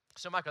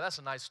 So, Michael, that's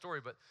a nice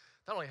story, but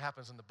that only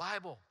happens in the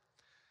Bible.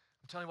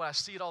 I'm telling you what, I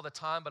see it all the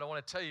time, but I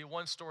want to tell you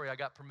one story I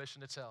got permission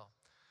to tell.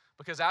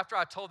 Because after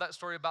I told that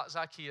story about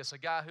Zacchaeus, a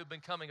guy who'd been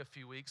coming a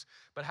few weeks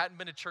but hadn't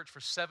been to church for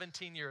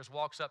 17 years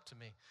walks up to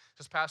me.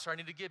 Says, Pastor, I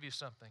need to give you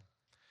something.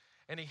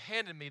 And he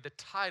handed me the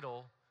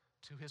title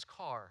to his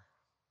car.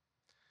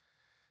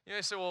 You know,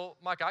 he said, well,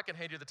 Mike, I can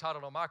hand you the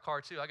title on my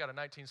car too. I got a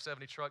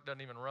 1970 truck, doesn't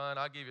even run.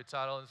 I'll give you a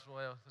title.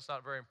 Well, it's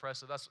not very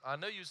impressive. I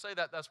know you say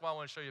that. That's why I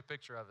want to show you a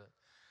picture of it.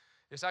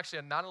 It's actually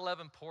a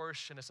 911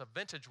 Porsche, and it's a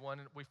vintage one.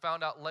 And we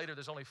found out later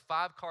there's only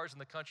 5 cars in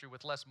the country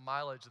with less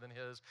mileage than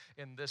his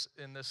in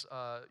this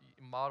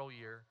model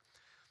year.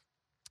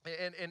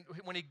 And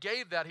when he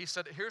gave that, he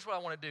said, here's what I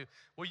want to do.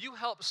 Will you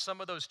help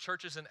some of those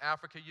churches in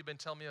Africa you've been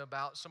telling me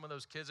about, some of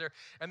those kids there?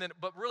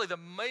 But really the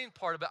main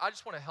part of it, I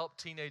just want to help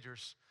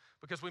teenagers.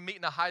 Because we meet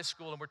in a high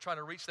school and we're trying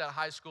to reach that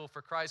high school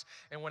for Christ.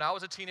 And when I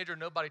was a teenager,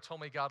 nobody told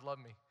me God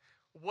loved me.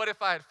 What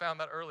if I had found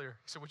that earlier?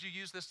 He said, would you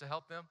use this to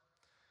help them?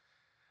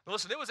 Now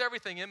listen, it was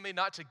everything in me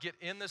not to get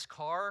in this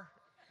car.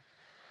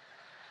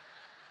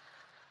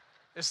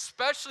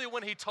 Especially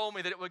when he told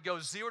me that it would go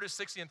 0 to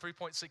 60 in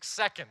 3.6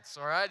 seconds,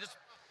 all right? I just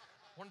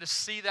wanted to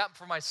see that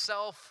for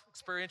myself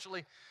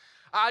experientially.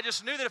 I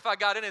just knew that if I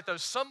got in it, though,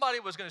 somebody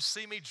was going to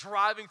see me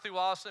driving through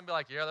Austin and be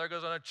like, yeah, there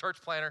goes another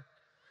church planner.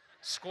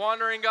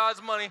 Squandering God's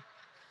money.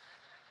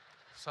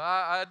 So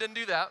I didn't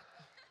do that.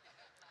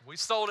 We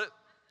sold it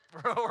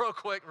real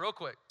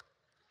quick.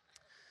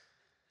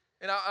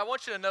 And I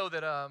want you to know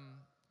that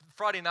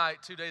Friday night,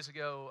 2 days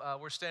ago,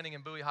 we're standing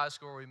in Bowie High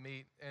School where we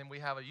meet, and we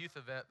have a youth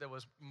event that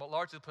was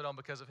largely put on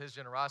because of his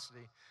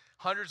generosity.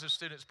 Hundreds of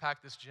students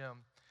packed this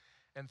gym,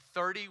 and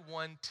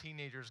 31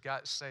 teenagers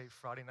got saved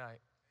Friday night.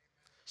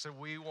 So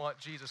we want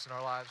Jesus in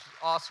our lives.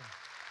 Awesome.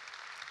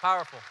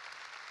 Powerful.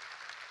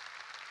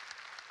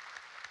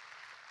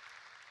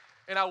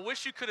 And I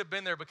wish you could have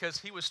been there because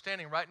he was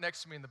standing right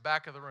next to me in the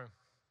back of the room.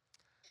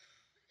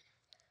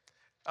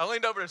 I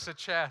leaned over and said,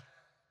 Chad,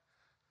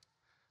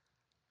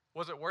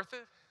 was it worth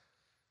it?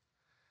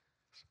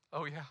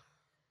 Oh, yeah.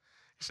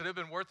 He said, it would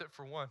have been worth it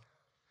for one,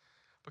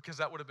 because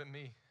that would have been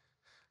me.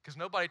 Because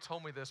nobody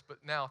told me this, but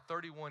now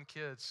 31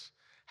 kids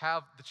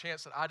have the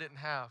chance that I didn't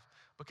have,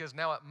 because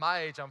now at my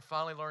age, I'm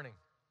finally learning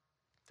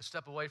to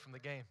step away from the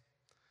game.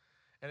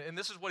 And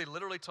this is what he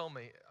literally told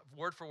me,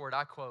 word for word,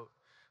 I quote,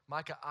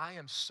 Micah, I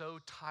am so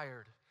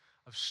tired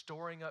of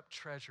storing up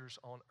treasures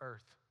on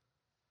earth.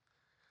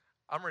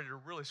 I'm ready to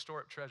really store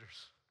up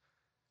treasures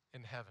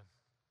in heaven.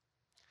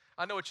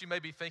 I know what you may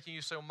be thinking.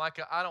 You say, well,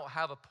 Micah, I don't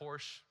have a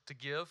Porsche to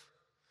give.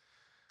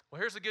 Well,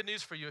 here's the good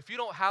news for you. If you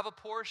don't have a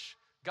Porsche,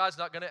 God's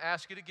not going to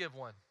ask you to give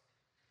one.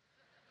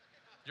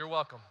 You're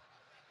welcome.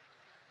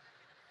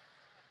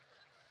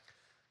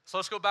 So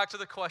let's go back to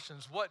the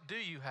questions. What do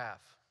you have?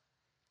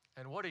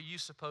 And what are you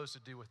supposed to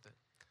do with it?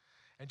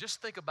 And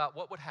just think about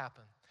what would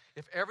happen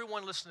if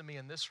everyone listening to me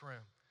in this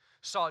room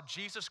saw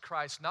Jesus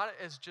Christ not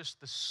as just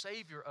the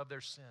Savior of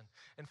their sin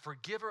and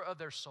forgiver of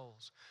their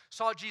souls,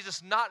 saw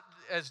Jesus not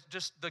as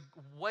just the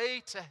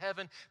way to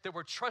heaven that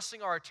we're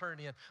trusting our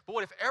eternity in, but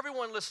what if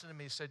everyone listening to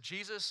me said,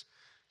 Jesus,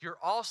 you're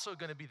also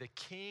going to be the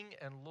King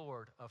and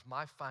Lord of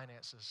my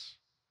finances?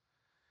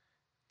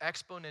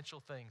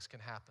 Exponential things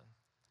can happen,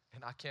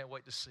 and I can't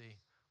wait to see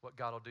what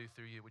God will do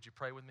through you. Would you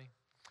pray with me?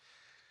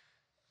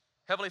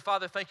 Heavenly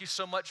Father, thank you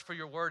so much for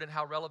your word and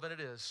how relevant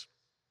it is.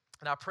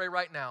 And I pray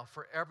right now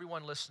for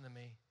everyone listening to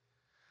me.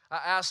 I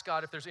ask,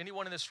 God, if there's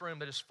anyone in this room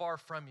that is far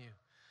from you,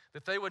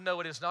 that they would know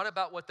it is not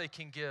about what they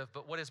can give,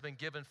 but what has been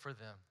given for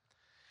them.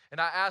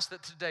 And I ask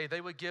that today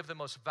they would give the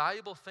most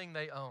valuable thing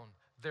they own,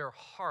 their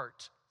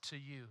heart, to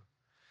you.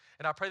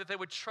 And I pray that they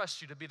would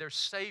trust you to be their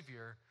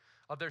Savior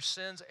of their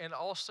sins and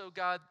also,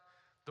 God,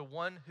 the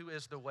one who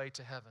is the way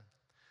to heaven.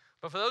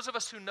 But for those of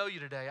us who know you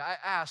today, I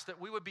ask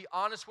that we would be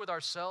honest with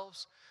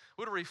ourselves,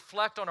 we would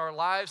reflect on our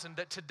lives, and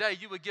that today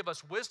you would give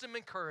us wisdom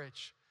and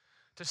courage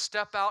to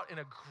step out in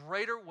a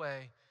greater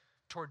way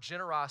toward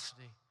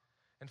generosity.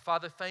 And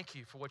Father, thank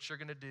you for what you're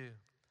going to do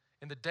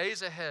in the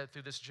days ahead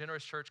through this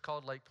generous church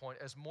called Lake Point.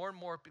 As more and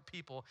more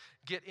people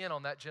get in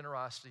on that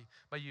generosity,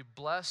 may you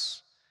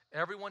bless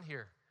everyone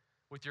here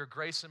with your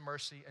grace and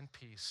mercy and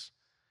peace.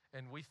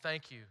 And we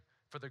thank you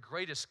for the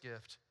greatest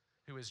gift,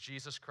 who is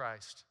Jesus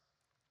Christ.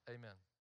 Amen.